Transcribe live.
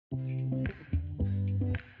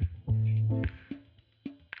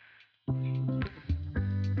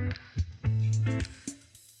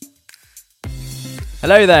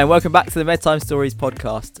Hello there, and welcome back to the Medtime Stories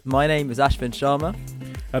podcast. My name is Ashvin Sharma.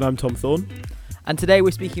 And I'm Tom Thorne. And today we're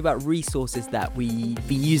speaking about resources that we've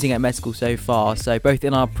been using at med school so far, so both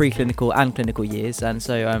in our preclinical and clinical years. And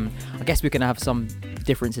so I guess we're going to have some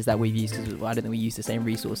differences that we've used because I don't think we use the same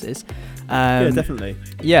resources. Yeah, definitely.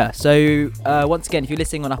 Yeah, so once again, if you're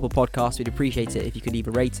listening on Apple Podcasts, we'd appreciate it if you could leave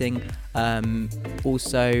a rating.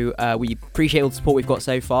 Also, we appreciate all the support we've got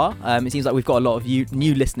so far. It seems like we've got a lot of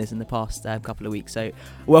new listeners in the past couple of weeks, so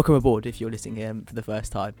welcome aboard if you're listening for the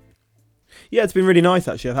first time. Yeah, it's been really nice,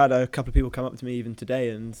 actually. I've had a couple of people come up to me even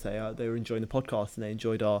today and say they were enjoying the podcast and they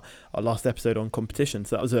enjoyed our last episode on competition.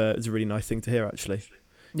 So that was a really nice thing to hear, actually.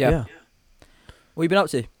 Yeah. What have you been up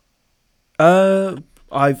to?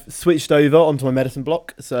 I've switched over onto my medicine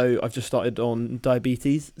block, so I've just started on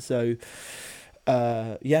diabetes. So,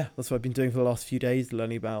 that's what I've been doing for the last few days,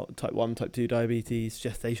 learning about type 1, type 2 diabetes,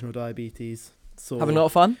 gestational diabetes. Having a lot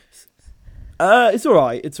of fun? It's all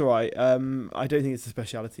right. It's all right. I don't think it's a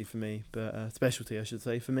speciality for me, but specialty, I should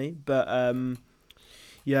say, for me. But I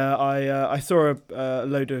saw a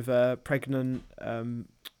load of pregnant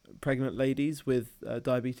ladies with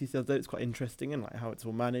diabetes the other day. It's quite interesting and like how it's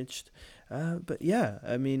all managed. But yeah,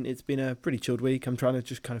 I mean, it's been a pretty chilled week. I'm trying to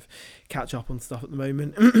just kind of catch up on stuff at the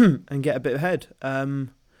moment and get a bit ahead.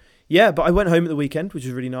 But I went home at the weekend, which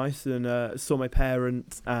was really nice, and saw my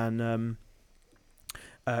parents and.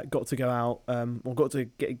 Got to go out, got to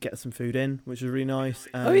get some food in, which was really nice.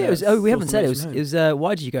 And, we haven't said it. It was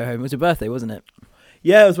why did you go home? It was your birthday, wasn't it?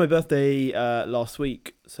 Yeah, it was my birthday last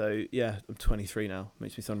week. So yeah, I'm 23 now.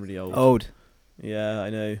 Makes me sound really old. Yeah, I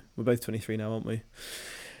know. We're both 23 now, aren't we?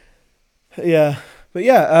 Yeah, but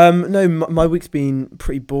yeah, my week's been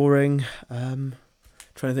pretty boring. Trying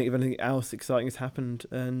to think of anything else exciting has happened,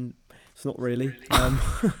 and it's not really.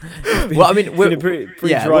 It's been a pretty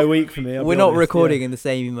dry week for me. We're not recording in the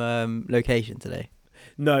same location today.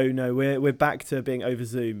 No, we're back to being over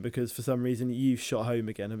Zoom because for some reason you've shot home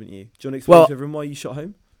again, haven't you? Do you want to explain to everyone why you shot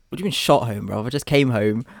home? What do you mean shot home, bro? I just came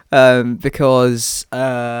home because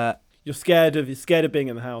you're scared of being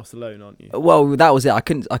in the house alone, aren't you? Well, that was it. I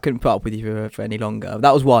couldn't put up with you for any longer.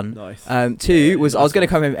 That was one. Nice. Two was I was going to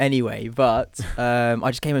come home anyway, but I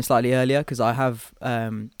just came home slightly earlier because I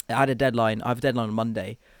had a deadline. I have a deadline on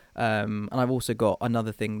Monday, and I've also got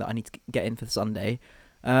another thing that I need to get in for Sunday.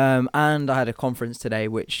 And I had a conference today,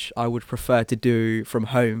 which I would prefer to do from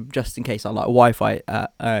home, just in case Wi-Fi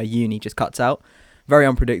at uni just cuts out. Very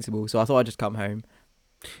unpredictable, so I thought I'd just come home.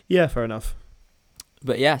 Yeah, fair enough.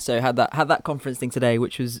 But yeah, so had that conference thing today,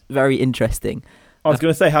 which was very interesting. I was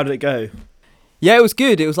going to say, how did it go? Yeah, it was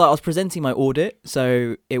good. It was like I was presenting my audit,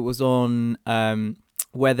 so it was on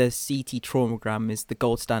whether CT traumagram is the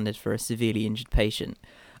gold standard for a severely injured patient.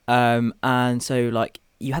 And so like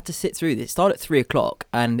you had to sit through this. It started at 3:00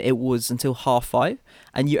 and it was until 5:30,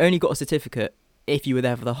 and you only got a certificate if you were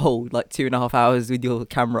there for the whole 2.5 hours with your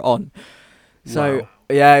camera on. So. Wow.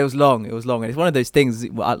 Yeah, it was long, and it's one of those things.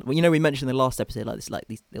 We mentioned in the last episode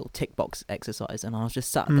these little tick box exercise, and I was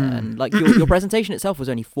just sat there, and your presentation itself was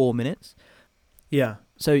only 4 minutes. Yeah.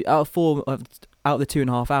 So out of the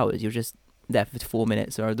 2.5 hours, you're just there for 4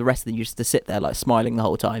 minutes, or the rest of them you just to sit there smiling the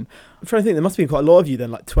whole time. I'm trying to think. There must have been quite a lot of you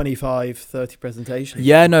then, 25, 30 presentations.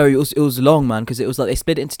 Yeah, no, it was long, man, because it was they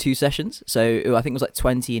split it into 2 sessions. So I think it was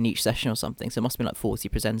 20 in each session or something. So it must have been 40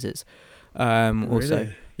 presenters. Also.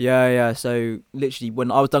 Really? Yeah. So literally,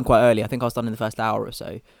 when I was done quite early, I think I was done in the first hour or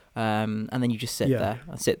so. And then you just sit there,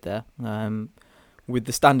 with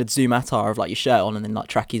the standard Zoom attire of your shirt on and then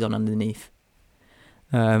trackies on underneath.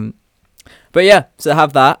 But yeah, so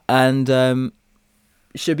have that, and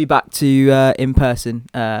should be back to in person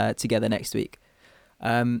together next week.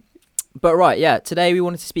 But right, yeah, today we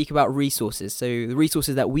wanted to speak about resources. So the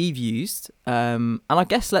resources that we've used, and I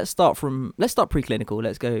guess let's start preclinical.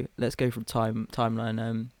 Let's go from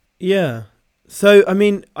timeline. Yeah. So I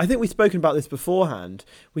mean, I think we've spoken about this beforehand.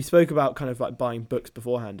 We spoke about kind of buying books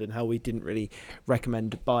beforehand and how we didn't really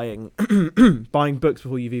recommend buying buying books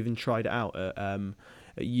before you've even tried it out at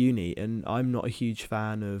uni. And I'm not a huge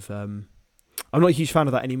fan of that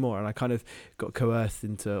anymore, and I kind of got coerced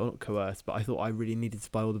into, or not coerced, but I thought I really needed to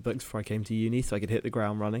buy all the books before I came to uni so I could hit the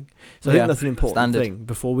ground running. So I think that's an important thing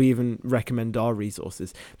before we even recommend our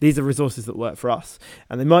resources. These are resources that work for us,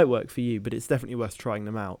 and they might work for you, but it's definitely worth trying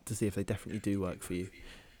them out to see if they definitely do work for you.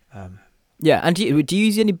 Yeah, and do you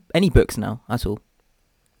use any books now at all?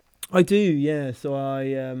 I do, yeah.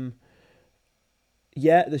 So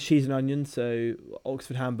the Cheese and Onions, so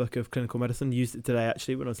Oxford Handbook of Clinical Medicine. Used it today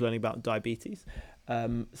actually when I was learning about diabetes.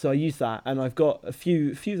 So I use that, and I've got a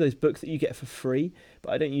few of those books that you get for free,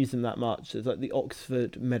 but I don't use them that much. There's like the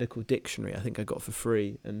Oxford Medical Dictionary I think I got for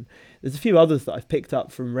free, and there's a few others that I've picked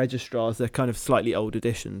up from registrars. They're kind of slightly old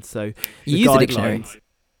editions. So You use the dictionary?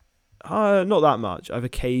 Not that much. I've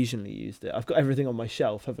occasionally used it. I've got everything on my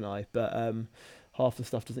shelf, haven't I? But half the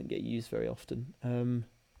stuff doesn't get used very often.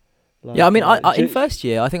 Yeah, I mean, in first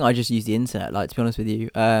year, I think I just used the internet. Like, to be honest with you,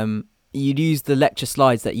 you'd use the lecture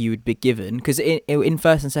slides that you would be given, because in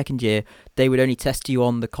first and second year they would only test you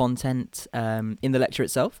on the content in the lecture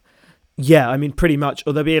itself. Yeah, I mean, pretty much.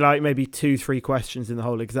 Or there'll be like maybe 2-3 questions in the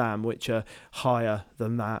whole exam which are higher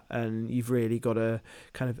than that, and you've really got to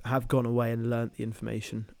kind of have gone away and learnt the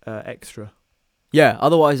information extra. Yeah,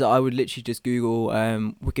 otherwise I would literally just Google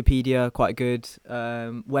Wikipedia, quite good.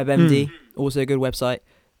 WebMD, also a good website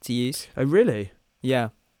to use. Oh, really? Yeah.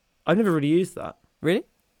 I've never really used that. Really?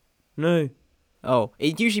 No. Oh,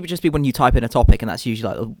 it usually would just be when you type in a topic, and that's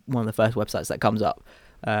usually like one of the first websites that comes up.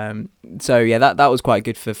 So yeah, that was quite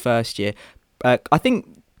good for first year. I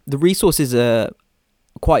think the resources are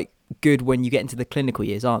quite good when you get into the clinical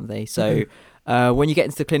years, aren't they? So when you get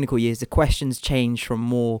into the clinical years, the questions change from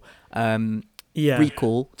more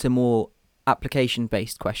recall to more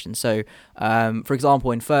application-based questions. So for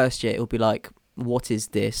example, in first year, it'll be like, what is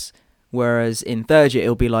this? Whereas in third year,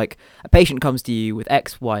 it'll be like, a patient comes to you with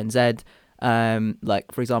X, Y, and Z.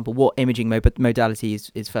 Like, for example, what imaging modality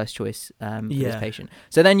is first choice for this patient?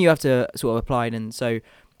 So then you have to sort of apply it. And so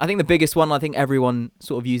I think the biggest one, I think everyone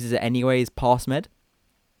sort of uses it anyway, is PassMed.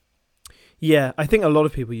 Yeah, I think a lot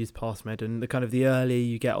of people use PassMed, and the earlier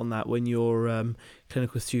you get on that when you're a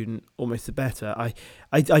clinical student, almost the better.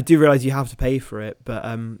 I do realise you have to pay for it, but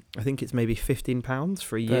I think it's maybe £15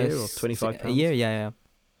 for a year or £25 a year. Yeah.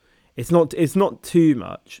 It's not too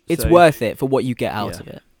much. It's worth it for what you get out of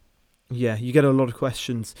it. Yeah, you get a lot of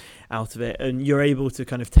questions out of it, and you're able to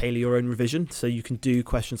kind of tailor your own revision. So you can do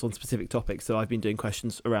questions on specific topics. So I've been doing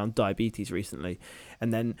questions around diabetes recently,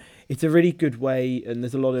 and then it's a really good way, and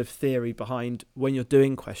there's a lot of theory behind when you're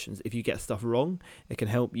doing questions. If you get stuff wrong, it can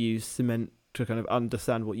help you cement to kind of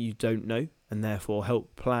understand what you don't know, and therefore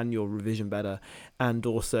help plan your revision better, and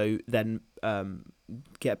also then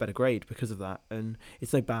get a better grade because of that. And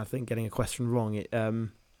it's no bad thing getting a question wrong.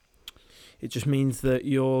 It just means that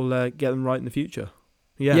you'll get them right in the future.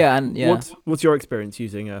 Yeah. What's your experience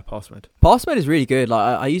using PassMed? PassMed is really good.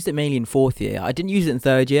 Like I used it mainly in fourth year. I didn't use it in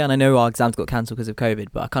third year, and I know our exams got cancelled because of COVID,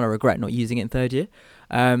 but I kind of regret not using it in third year.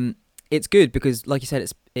 It's good because, like you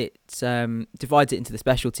said, it divides it into the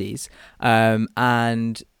specialties,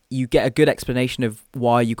 and you get a good explanation of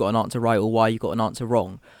why you got an answer right or why you got an answer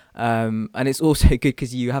wrong. And it's also good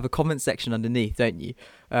because you have a comment section underneath, don't you?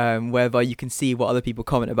 Whereby you can see what other people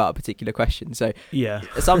comment about a particular question. So yeah,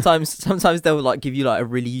 sometimes they'll like give you like a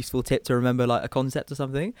really useful tip to remember like a concept or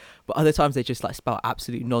something, but other times they just like spout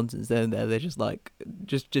absolute nonsense. They're just like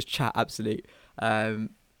just chat absolute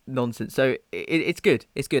nonsense. So it's good,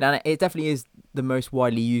 and it definitely is the most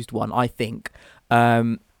widely used one, I think.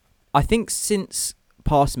 I think since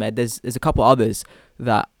PassMed, there's a couple others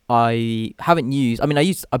that I haven't used. I mean,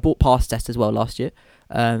 I bought PassTest as well last year.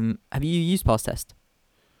 Have you used PassTest?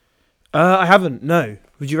 I haven't. No.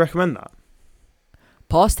 Would you recommend that?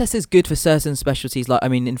 PassTest is good for certain specialties. Like, I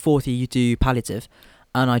mean, in fourth year you do palliative,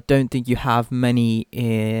 and I don't think you have many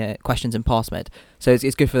questions in PassMed, so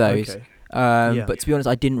it's good for those. Okay. But to be honest,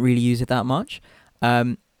 I didn't really use it that much.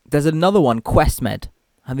 There's another one, QuestMed.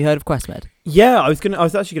 Have you heard of QuestMed? Yeah, I was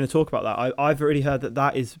actually going to talk about that. I've already heard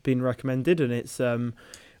that is been recommended, and it's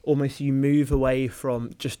almost you move away from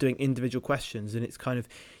just doing individual questions, and it's kind of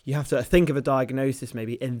you have to think of a diagnosis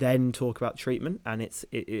maybe and then talk about treatment, and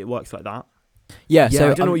it works like that. Yeah, so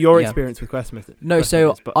I don't know what your experience with QuestMed. No,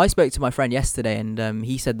 so I spoke to my friend yesterday, and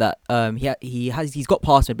he said that he's got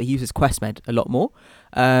PassMed, but he uses QuestMed a lot more,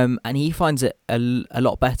 and he finds it a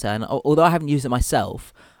lot better. And although I haven't used it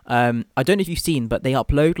myself, I don't know if you've seen, but they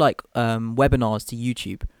upload like webinars to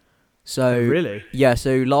YouTube. So really? Yeah,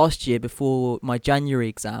 so last year before my January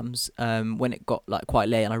exams, when it got like quite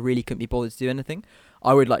late and I really couldn't be bothered to do anything,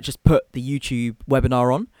 I would like just put the YouTube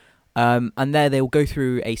webinar on, and there they'll go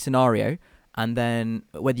through a scenario, and then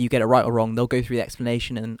whether you get it right or wrong, they'll go through the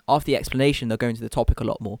explanation, and after the explanation, they'll go into the topic a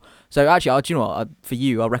lot more. So actually, do you know what? For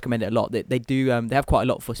you, I'll recommend it a lot. They do. They have quite a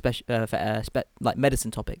lot for like medicine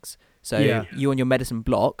topics. So you on your medicine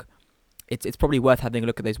block, it's probably worth having a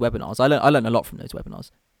look at those webinars. I learned a lot from those webinars.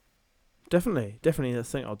 Definitely, that's the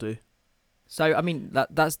thing I'll do. So I mean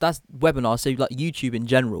that's webinars. So like YouTube in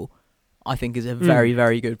general, I think is a very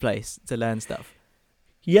very good place to learn stuff.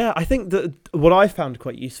 Yeah, I think that what I found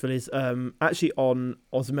quite useful is actually on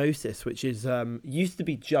Osmosis, which is used to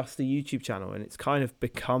be just a YouTube channel, and it's kind of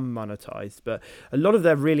become monetized. But a lot of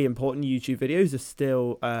their really important YouTube videos are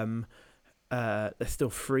still they're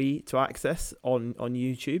still free to access on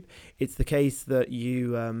YouTube. It's the case that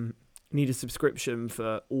you need a subscription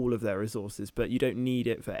for all of their resources, but you don't need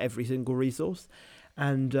it for every single resource.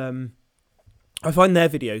 And I find their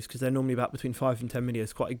videos, because they're normally about between 5 and 10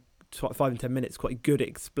 minutes, 5 and 10 minutes, quite good at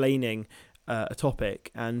explaining a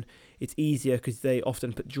topic, and it's easier because they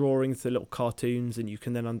often put drawings, so little cartoons, and you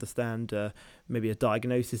can then understand maybe a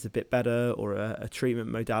diagnosis a bit better, or a treatment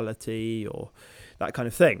modality, or that kind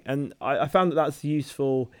of thing. And I found that that's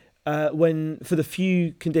useful when for the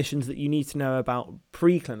few conditions that you need to know about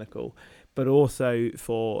preclinical, but also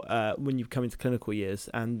for when you come into clinical years,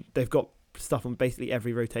 and they've got stuff on basically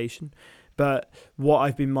every rotation. But what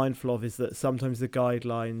I've been mindful of is that sometimes the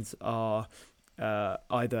guidelines are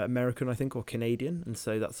either American, I think, or Canadian, and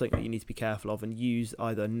so that's something that you need to be careful of, and use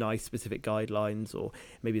either NICE specific guidelines or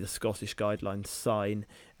maybe the Scottish guidelines sign,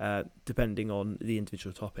 depending on the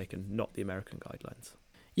individual topic, and not the American guidelines.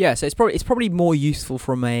 Yeah, so it's probably more useful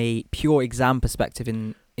from a pure exam perspective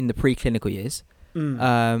in the preclinical years.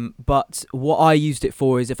 But what I used it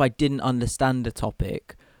for is if I didn't understand a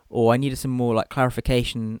topic, or I needed some more like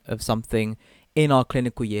clarification of something in our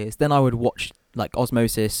clinical years, then I would watch like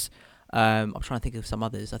Osmosis. I'm trying to think of some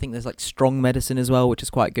others. I think there's like Strong Medicine as well, which is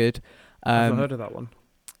quite good. I've not heard of that one.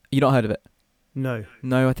 You not heard of it? No,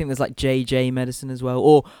 I think there's like JJ Medicine as well.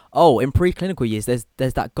 Or in preclinical years, there's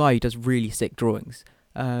that guy who does really sick drawings.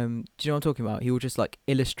 Do you know what I'm talking about? He will just like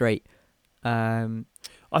illustrate. I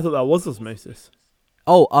thought that was Osmosis.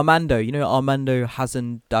 Oh, Armando. You know Armando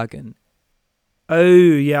Hazan-Dagan. Oh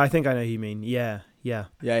yeah, I think I know who you mean. Yeah.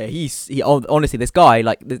 He honestly, this guy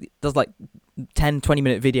like does like 10-20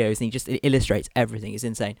 minute videos, and he just illustrates everything. It's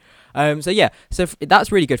insane. So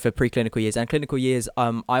that's really good for preclinical years and clinical years.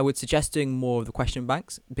 I would suggest doing more of the question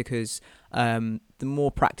banks, because the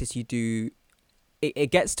more practice you do,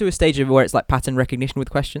 it gets to a stage of where it's like pattern recognition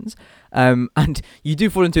with questions, and you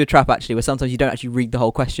do fall into a trap actually, where sometimes you don't actually read the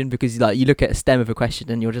whole question, because like you look at a stem of a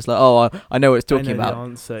question and you're just like, oh, I know what it's talking about.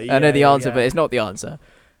 I know the answer, but it's not the answer.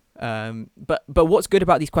 But what's good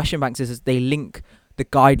about these question banks is they link the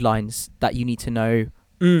guidelines that you need to know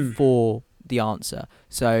for the answer.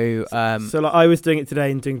 So like I was doing it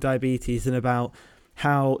today and doing diabetes, and about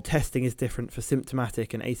how testing is different for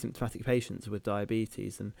symptomatic and asymptomatic patients with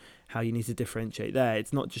diabetes, and how you need to differentiate there.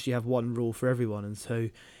 It's not just you have one rule for everyone, and so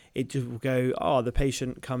it just will go, the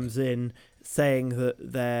patient comes in saying that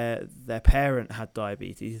their parent had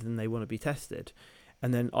diabetes and they want to be tested.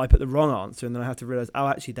 And then I put the wrong answer, and then I have to realise,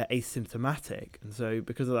 actually, they're asymptomatic. And so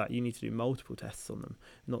because of that, you need to do multiple tests on them,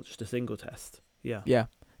 not just a single test. Yeah.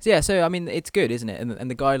 Yeah. So I mean, it's good, isn't it? And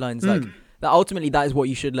the guidelines, like, that ultimately, that is what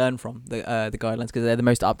you should learn from, the guidelines, because they're the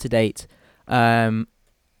most up-to-date Definitely.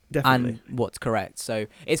 and what's correct. So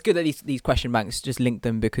it's good that these question banks just link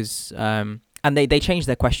them, because... and they change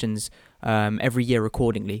their questions every year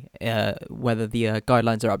accordingly, whether the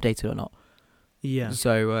guidelines are updated or not. Yeah.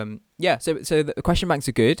 So so the question banks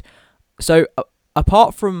are good. So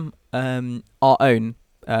apart from our own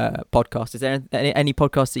podcast, is there any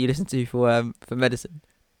podcasts that you listen to for medicine?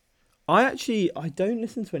 I don't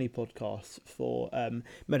listen to any podcasts for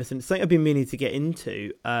medicine. It's something I've been meaning to get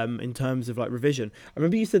into in terms of like revision. I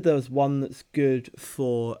remember you said there was one that's good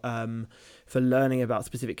for learning about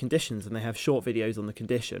specific conditions, and they have short videos on the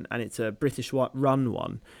condition, and it's a British run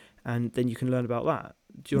one, and then you can learn about that.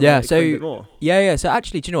 Do you want to explain a bit more? Yeah. So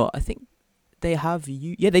actually, do you know what? I think they have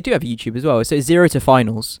they do have YouTube as well. So it's Zero to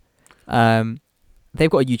Finals. They've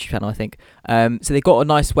got a YouTube channel, I think. So they've got a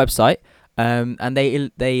nice website. And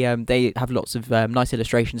they have lots of nice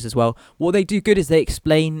illustrations as well. What they do good is they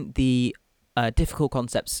explain the difficult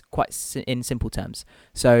concepts in simple terms,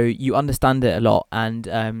 so you understand it a lot.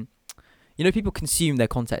 And people consume their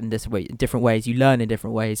content in different ways. You learn in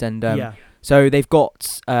different ways, and so they've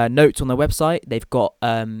got notes on their website. They've got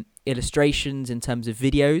illustrations in terms of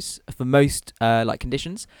videos for most like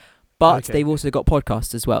conditions. But they've also got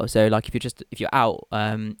podcasts as well. So like if you're out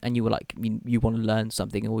and you were like you want to learn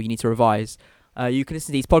something, or you need to revise, you can listen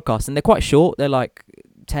to these podcasts, and they're quite short. They're like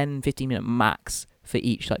 10-15 minute max for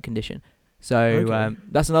each like condition. So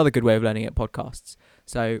that's another good way of learning it, podcasts.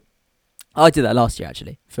 So I did that last year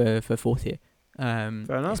actually for fourth year.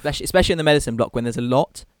 Fair enough. Especially in the medicine block when there's a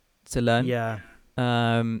lot to learn. Yeah.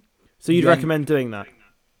 So you'd recommend doing that?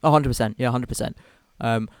 100%. Yeah,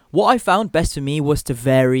 100%. What I found best for me was to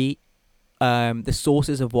vary the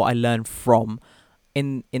sources of what I learned from,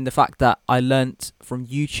 in the fact that I learnt from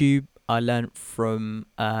YouTube, I learn from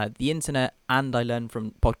the internet, and I learn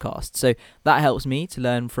from podcasts. So that helps me to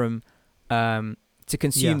learn from to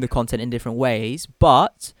consume the content in different ways.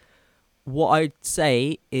 But what I'd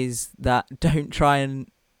say is that don't try and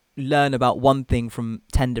learn about one thing from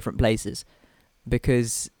 10 different places,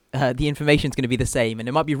 because the information's going to be the same, and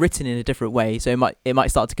it might be written in a different way, so it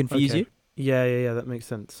might start to confuse you. Yeah, that makes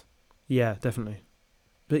sense. Yeah, definitely.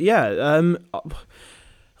 But yeah,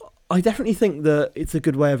 I definitely think that it's a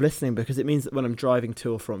good way of listening, because it means that when I'm driving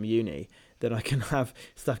to or from uni, then I can have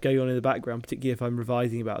stuff going on in the background, particularly if I'm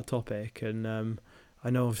revising about a topic. And I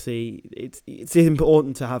know obviously it's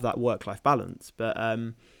important to have that work-life balance, but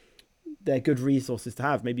they're good resources to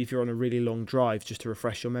have. Maybe if you're on a really long drive, just to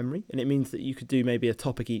refresh your memory, and it means that you could do maybe a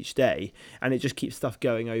topic each day, and it just keeps stuff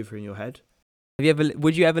going over in your head.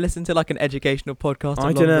 Would you ever listen to like an educational podcast?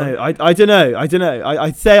 I don't know. I don't know.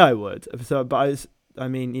 I'd say I would. So, but I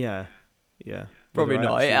mean, yeah. Probably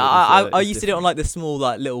not. I used to do it on like the small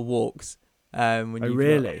like little walks.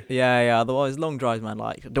 Really? Yeah. Otherwise, long drives, man.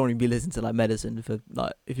 Like, I don't want to be listening to like medicine for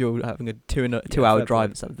like if you're having a 2-hour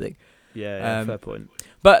drive or something. Yeah, fair point.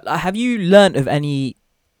 But have you learnt of any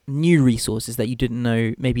new resources that you didn't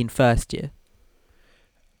know maybe in first year?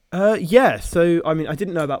 Yeah. So I mean, I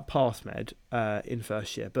didn't know about PassMed in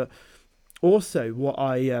first year, but also what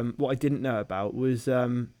I didn't know about was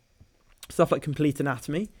stuff like Complete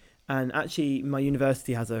Anatomy. And actually, my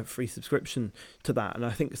university has a free subscription to that, and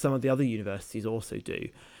I think some of the other universities also do.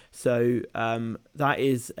 So that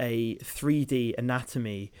is a 3D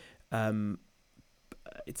anatomy.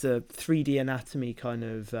 It's a 3D anatomy kind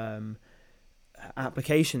of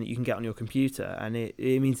application that you can get on your computer, and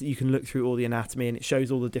it means that you can look through all the anatomy, and it shows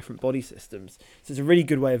all the different body systems. So it's a really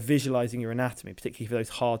good way of visualizing your anatomy, particularly for those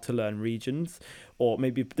hard to learn regions, or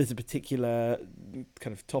maybe there's a particular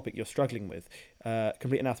kind of topic you're struggling with.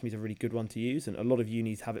 Complete Anatomy is a really good one to use, and a lot of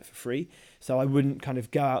unis have it for free. So I wouldn't kind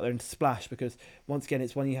of go out there and splash, because once again,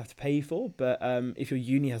 it's one you have to pay for. But if your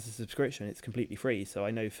uni has a subscription, it's completely free. So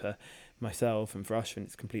I know for myself and for Ashwin,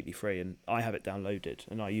 it's completely free, and I have it downloaded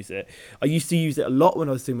and I use it. I used to use it a lot when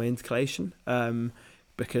I was doing my intercalation,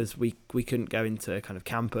 because we couldn't go into kind of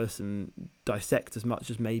campus and dissect as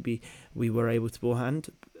much as maybe we were able to beforehand.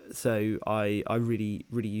 So I really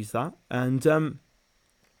use that. And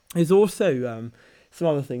there's also some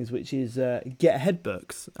other things, which is Get Ahead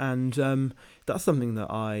books, and that's something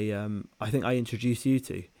that I think I introduced you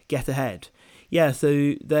to. Get Ahead. Yeah,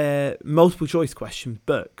 so they're multiple choice question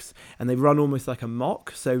books, and they run almost like a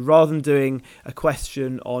mock. So rather than doing a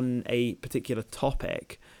question on a particular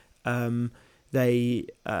topic, they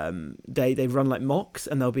run like mocks,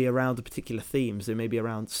 and they'll be around a particular theme. So maybe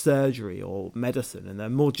around surgery or medicine, and they're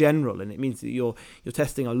more general, and it means that you're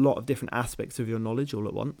testing a lot of different aspects of your knowledge all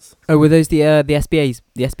at once. Oh, were those the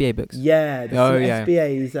SBA books? Yeah,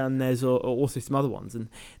 SBAs, and there's also some other ones, and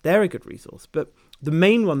they're a good resource. But the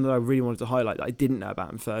main one that I really wanted to highlight that I didn't know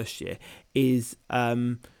about in first year is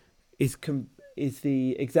the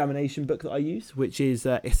examination book that I use, which is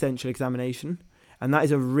Essential Examination. And that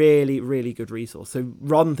is a really, really good resource. So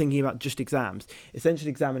rather than thinking about just exams, Essential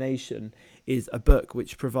Examination is a book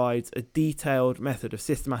which provides a detailed method of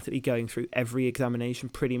systematically going through every examination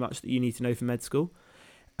pretty much that you need to know for med school.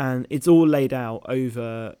 And it's all laid out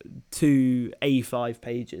over 2 A5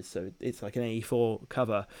 pages. So it's like an A4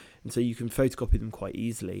 cover. And so you can photocopy them quite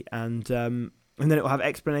easily. And then it will have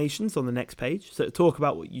explanations on the next page. So it'll talk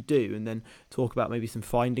about what you do, and then talk about maybe some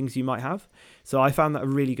findings you might have. So I found that a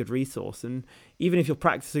really good resource. And even if you're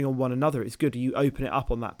practicing on one another, it's good you open it up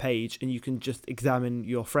on that page, and you can just examine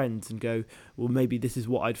your friends and go, well, maybe this is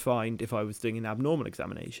what I'd find if I was doing an abnormal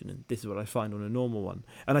examination, and this is what I find on a normal one.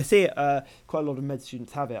 And I see it, quite a lot of med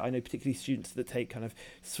students have it. I know particularly students that take kind of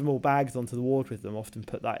small bags onto the ward with them often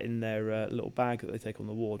put that in their little bag that they take on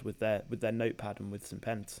the ward with their notepad and with some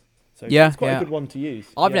pens. So it's quite a good one to use.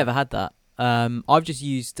 I've never had that. I've just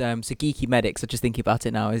used so Geeky Medics. I'm just thinking about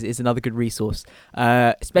it now. Is another good resource,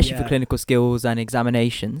 especially for clinical skills and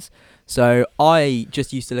examinations. So I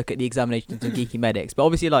just used to look at the examinations on Geeky Medics. But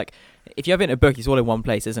obviously, like if you have it in a book, it's all in one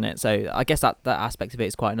place, isn't it? So I guess that aspect of it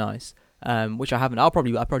is quite nice. Which I haven't. I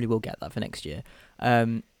probably will get that for next year.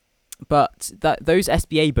 But those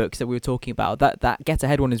SBA books that we were talking about, that Get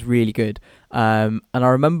Ahead one is really good. And I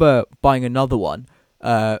remember buying another one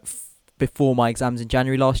before my exams in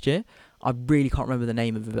January last year. I really can't remember the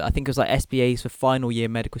name of it. I think it was like SBAs for final year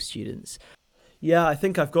medical students. Yeah, I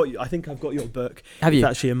think I've got your book. Have you? It's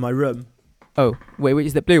actually in my room. Oh, wait,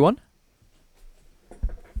 is the blue one?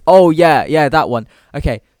 Oh yeah, that one.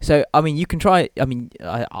 Okay, so I mean, you can try. I mean,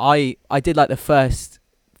 I did like the first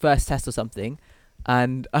test or something,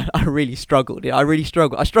 and I really struggled. I really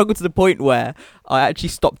struggled. I struggled to the point where I actually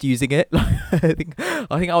stopped using it. I think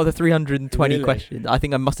out of the 320 Really? questions, I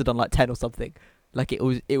think I must have done like 10 or something. Like it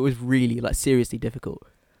was really like seriously difficult.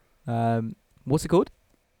 What's it called?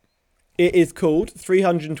 It is called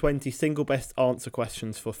 320 Single Best Answer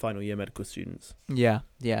Questions for Final Year Medical Students. Yeah,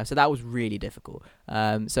 yeah. So that was really difficult.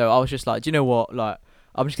 So I was just like, do you know what? Like,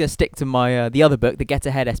 I'm just gonna stick to my the other book, the Get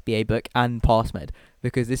Ahead SBA book, and PassMed,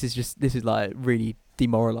 because this is like really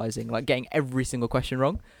demoralizing. Like getting every single question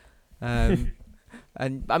wrong. Um,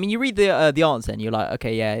 and I mean, you read the answer and you're like,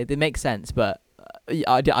 okay, yeah, it makes sense, but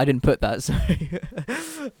I didn't put that, so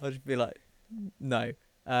I'll just be like, no.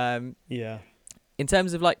 Yeah. In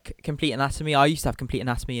terms of like complete anatomy, I used to have complete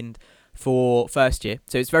anatomy and for first year,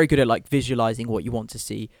 so it's very good at like visualizing what you want to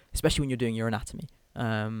see, especially when you're doing your anatomy.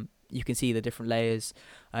 You can see the different layers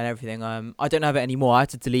and everything. I don't have it anymore. I had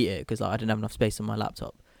to delete it because I didn't have enough space on my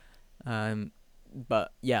laptop.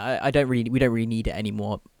 But yeah, we don't really need it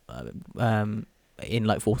anymore. In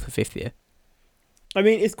like fourth or fifth year. I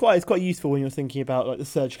mean, it's quite useful when you're thinking about like the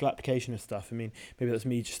surgical application of stuff. I mean, maybe that's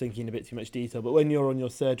me just thinking in a bit too much detail, but when you're on your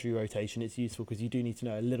surgery rotation, it's useful because you do need to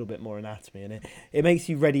know a little bit more anatomy, and it makes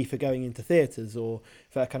you ready for going into theatres or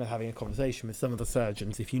for kind of having a conversation with some of the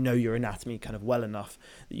surgeons if you know your anatomy kind of well enough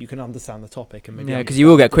that you can understand the topic and maybe because you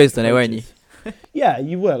will get quizzed on it, won't you? Yeah,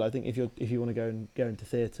 you will. I think if you want to go into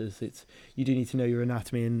theatres, you do need to know your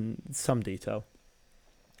anatomy in some detail.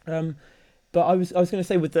 But I was going to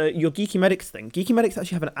say with your Geeky Medics thing, Geeky Medics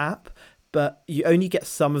actually have an app, but you only get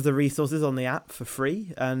some of the resources on the app for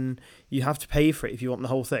free, and you have to pay for it if you want the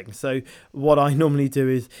whole thing. So what I normally do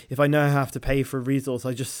is, if I know I have to pay for a resource,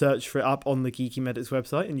 I just search for it up on the Geeky Medics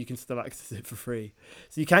website, and you can still access it for free.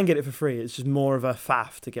 So you can get it for free. It's just more of a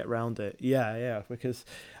faff to get around it. Yeah, because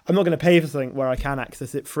I'm not going to pay for something where I can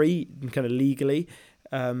access it free and kind of legally.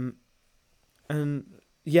 And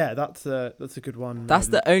yeah, that's a good one. That's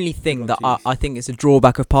the only thing that I think is a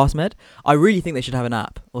drawback of PassMed. I really think they should have an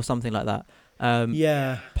app or something like that.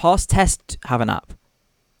 Yeah. PassTest have an app.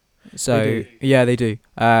 So They do. yeah, they do.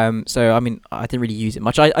 So I mean, I didn't really use it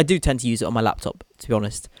much. I do tend to use it on my laptop, to be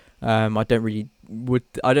honest. I don't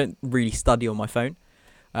really study on my phone.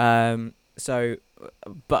 So,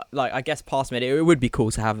 but like I guess PassMed, it would be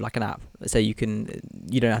cool to have like an app, so you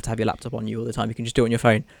don't have to have your laptop on you all the time. You can just do it on your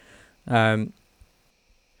phone.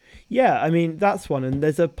 Yeah, I mean, that's one. And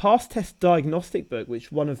there's a PassTest diagnostic book, which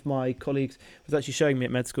one of my colleagues was actually showing me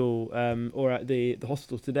at med school or at the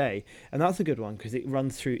hospital today. And that's a good one because it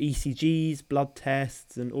runs through ECGs, blood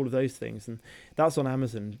tests, and all of those things. And that's on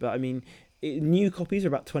Amazon. But I mean, new copies are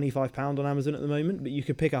about £25 on Amazon at the moment, but you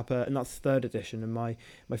could pick up and that's third edition. And my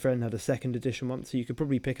friend had a second edition one, so you could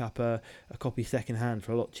probably pick up a copy second hand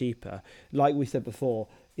for a lot cheaper. Like we said before,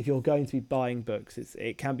 if you're going to be buying books,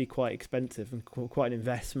 it can be quite expensive and quite an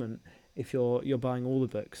investment if you're buying all the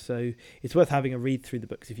books. So it's worth having a read through the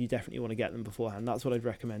books if you definitely want to get them beforehand. That's what I'd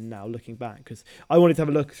recommend now, looking back, because I wanted to have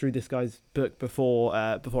a look through this guy's book before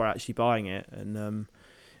actually buying it,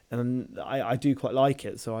 and I do quite like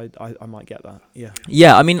it, so I might get that.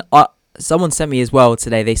 Yeah. I mean, someone sent me as well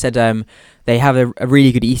today. They said they have a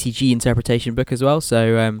really good ECG interpretation book as well.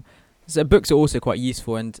 So books are also quite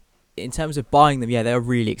useful, and in terms of buying them, yeah, they're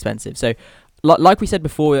really expensive. So like we said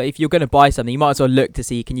before, if you're going to buy something, you might as well look to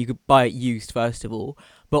see, can you buy it used first of all,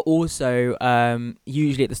 but also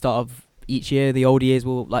usually at the start of each year, the old years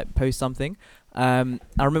will like post something. I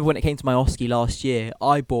remember when it came to my OSCE last year,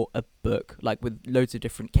 I bought a book like with loads of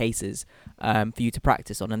different cases for you to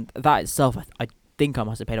practice on, and that itself, I think I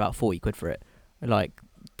must have paid about 40 quid for it. Like,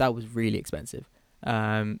 that was really expensive.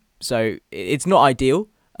 So it's not ideal.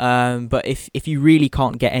 But if you really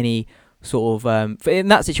can't get any sort of in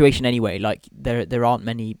that situation anyway, like there aren't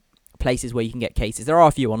many places where you can get cases. There are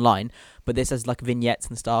a few online, but this has like vignettes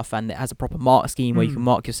and stuff, and it has a proper mark scheme where you can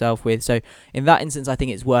mark yourself with. So in that instance, I think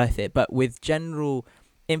it's worth it. But with general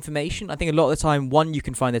information, I think a lot of the time, one, you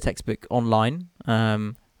can find the textbook online. I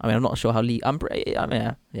mean, I'm not sure how I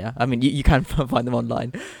mean, you can find them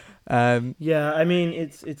online. Yeah, I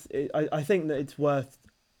mean, I think that it's worth.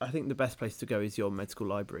 I think the best place to go is your med school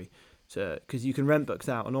library, because you can rent books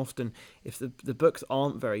out, and often if the books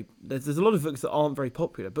aren't very, there's a lot of books that aren't very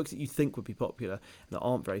popular, books that you think would be popular and that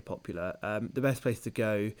aren't very popular. The best place to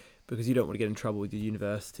go, because you don't want to get in trouble with your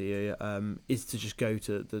university, is to just go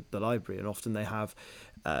to the library, and often they have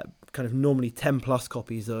kind of normally 10 plus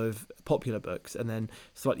copies of popular books and then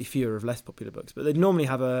slightly fewer of less popular books, but they normally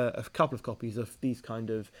have a couple of copies of these kind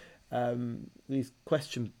of these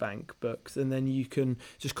question bank books, and then you can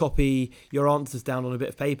just copy your answers down on a bit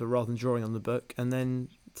of paper rather than drawing on the book, and then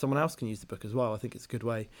someone else can use the book as well. I think it's a good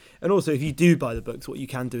way. And also, if you do buy the books, what you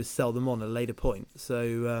can do is sell them on at a later point.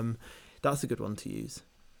 So that's a good one to use.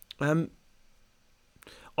 I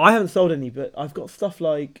haven't sold any, but I've got stuff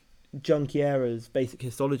like Junkiera's Basic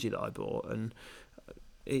Histology that I bought, and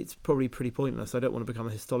it's probably pretty pointless. I don't want to become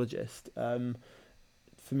a histologist.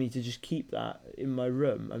 For me to just keep that in my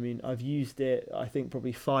room. I mean, I've used it, I think,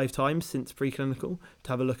 probably 5 times since preclinical to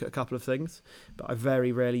have a look at a couple of things, but I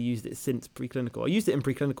very rarely used it since preclinical. I used it in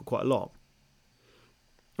preclinical quite a lot.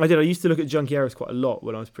 I used to look at Junkiera's quite a lot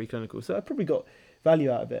when I was preclinical, so I probably got value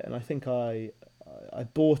out of it, and I think I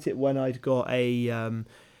bought it when I'd got a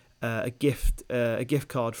gift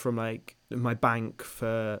card from like my bank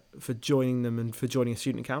for joining them and for joining a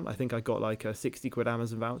student account. I think I got like a 60 quid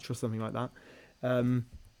Amazon voucher or something like that.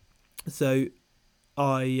 So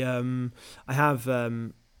I've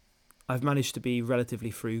managed to be relatively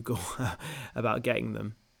frugal about getting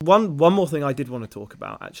them. One more thing I did want to talk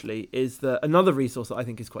about actually is that another resource that I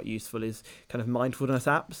think is quite useful is kind of mindfulness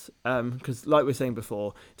apps, because like we were saying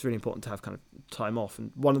before, it's really important to have kind of time off.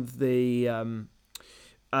 And one of the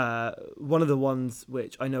ones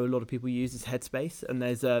which I know a lot of people use is Headspace, and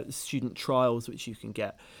there's student trials which you can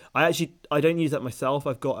get. I don't use that myself.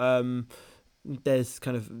 I've got there's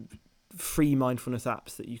kind of free mindfulness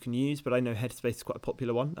apps that you can use, but I know Headspace is quite a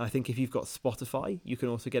popular one. I think if you've got Spotify, you can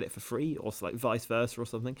also get it for free, or like vice versa or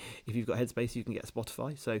something. If you've got Headspace, you can get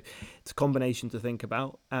Spotify. So it's a combination to think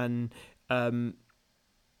about, and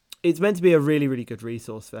it's meant to be a really, really good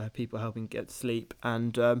resource for people helping get sleep.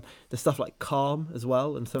 And there's stuff like Calm as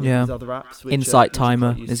well, and some of these other apps. Which Insight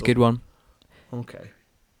Timer is a good one. Okay.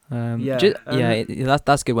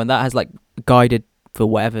 That's a good one. That has like guided for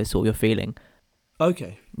whatever sort you're feeling.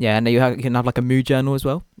 Okay. Yeah, and you can have like a mood journal as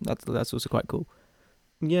well. That's also quite cool.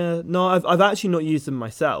 Yeah, no, I've actually not used them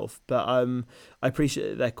myself, but I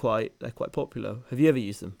appreciate they're quite popular. Have you ever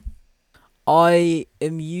used them? I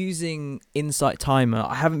am using Insight Timer.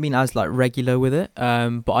 I haven't been as like regular with it,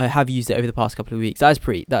 but I have used it over the past couple of weeks. That's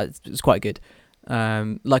quite good.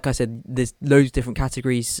 Like I said, there's loads of different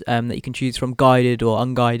categories that you can choose from, guided or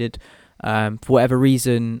unguided, for whatever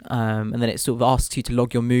reason, and then it sort of asks you to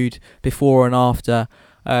log your mood before and after.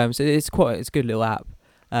 So it's a good little app.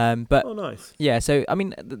 But oh, nice. Yeah, so I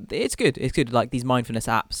mean, it's good. It's good, like these mindfulness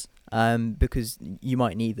apps, because you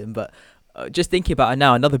might need them. But just thinking about it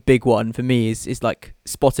now, another big one for me is like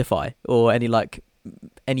Spotify or any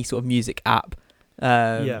sort of music app.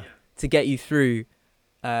 To get you through.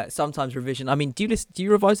 Sometimes revision. I mean, do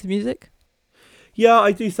you revise the music? Yeah,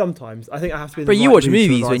 I do sometimes. I think I have to be. But you watch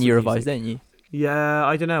movies when you revise, don't you? Yeah,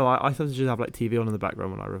 I don't know. I sometimes just have like TV on in the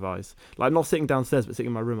background when I revise. Like I'm not sitting downstairs, but sitting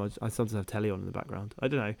in my room. I sometimes have telly on in the background. I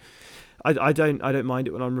don't know. I don't mind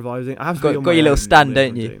it when I'm revising. I have to got your little stand,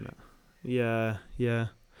 don't you? Yeah.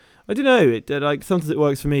 I don't know. It like sometimes it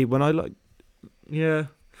works for me when I like. Yeah.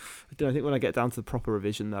 I don't know, I think when I get down to the proper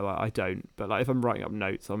revision though, I don't. But like if I'm writing up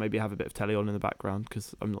notes, I'll maybe have a bit of telly on in the background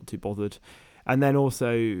because I'm not too bothered. And then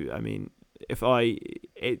also, I mean,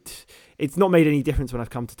 it's not made any difference when I've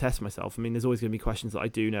come to test myself. I mean, there's always going to be questions that I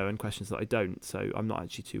do know and questions that I don't, so I'm not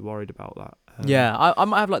actually too worried about that. I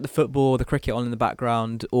might have like the football, the cricket on in the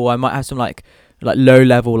background, or I might have some like low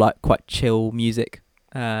level, like quite chill music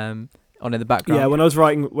on in the background. Yeah, when I was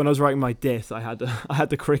writing my diss, I had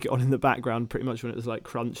the cricket on in the background pretty much when it was like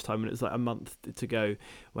crunch time, when it was like a month to go,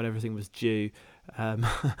 when everything was due. I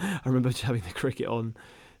remember just having the cricket on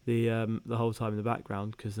the whole time in the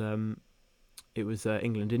background because it was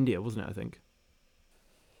England-India, wasn't it, I think?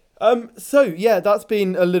 So, yeah, that's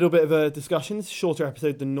been a little bit of a discussion. It's a shorter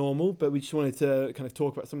episode than normal, but we just wanted to kind of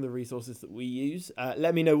talk about some of the resources that we use.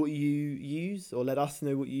 Let me know what you use, or let us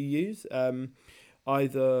know what you use,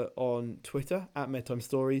 either on Twitter,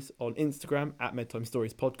 @MedTimeStories, on Instagram,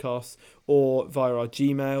 @MedTimeStoriesPodcasts, or via our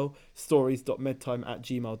Gmail,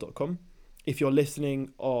 stories.medtime@gmail.com. If you're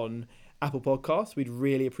listening on Apple Podcasts, we'd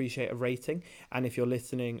really appreciate a rating, and if you're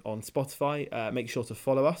listening on Spotify, make sure to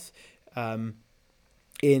follow us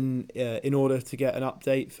in order to get an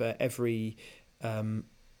update for every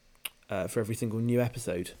single new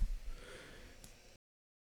episode.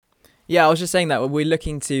 Yeah, I was just saying that we're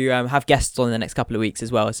looking to have guests on in the next couple of weeks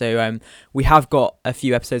as well. So we have got a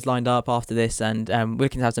few episodes lined up after this, and we're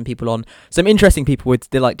looking to have some people on, some interesting people with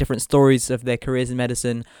different stories of their careers in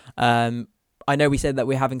medicine. I know we said that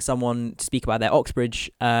we're having someone to speak about their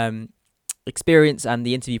Oxbridge experience and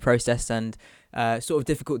the interview process, and sort of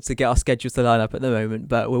difficult to get our schedules to line up at the moment,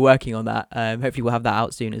 but we're working on that. Hopefully we'll have that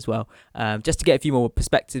out soon as well, just to get a few more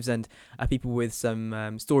perspectives and people with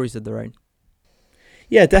some stories of their own.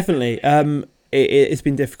 Yeah, definitely. it's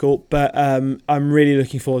been difficult, but I'm really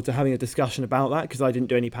looking forward to having a discussion about that, because I didn't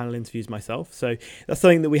do any panel interviews myself. So that's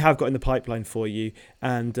something that we have got in the pipeline for you,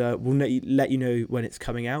 and we'll let you know when it's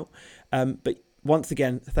coming out. But once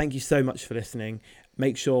again, thank you so much for listening.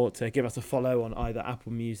 Make sure to give us a follow on either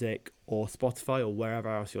Apple Music or Spotify or wherever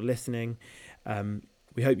else you're listening.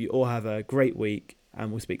 We hope you all have a great week,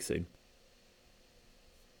 and we'll speak soon.